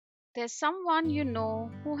There's someone you know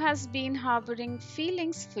who has been harboring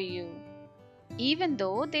feelings for you, even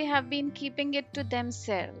though they have been keeping it to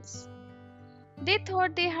themselves. They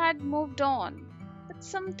thought they had moved on, but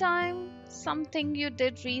sometime something you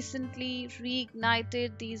did recently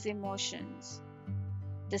reignited these emotions.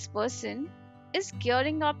 This person is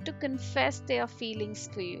gearing up to confess their feelings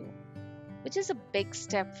for you, which is a big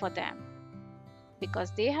step for them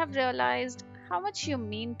because they have realized how much you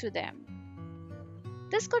mean to them.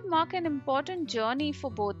 This could mark an important journey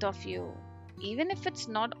for both of you, even if it's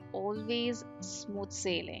not always smooth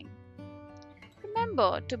sailing.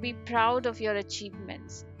 Remember to be proud of your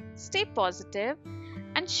achievements, stay positive,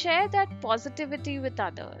 and share that positivity with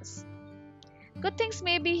others. Good things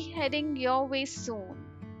may be heading your way soon.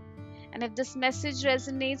 And if this message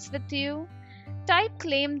resonates with you, type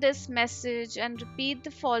claim this message and repeat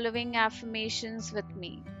the following affirmations with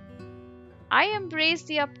me. I embrace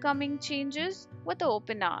the upcoming changes with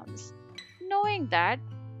open arms, knowing that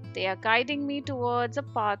they are guiding me towards a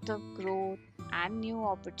path of growth and new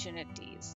opportunities.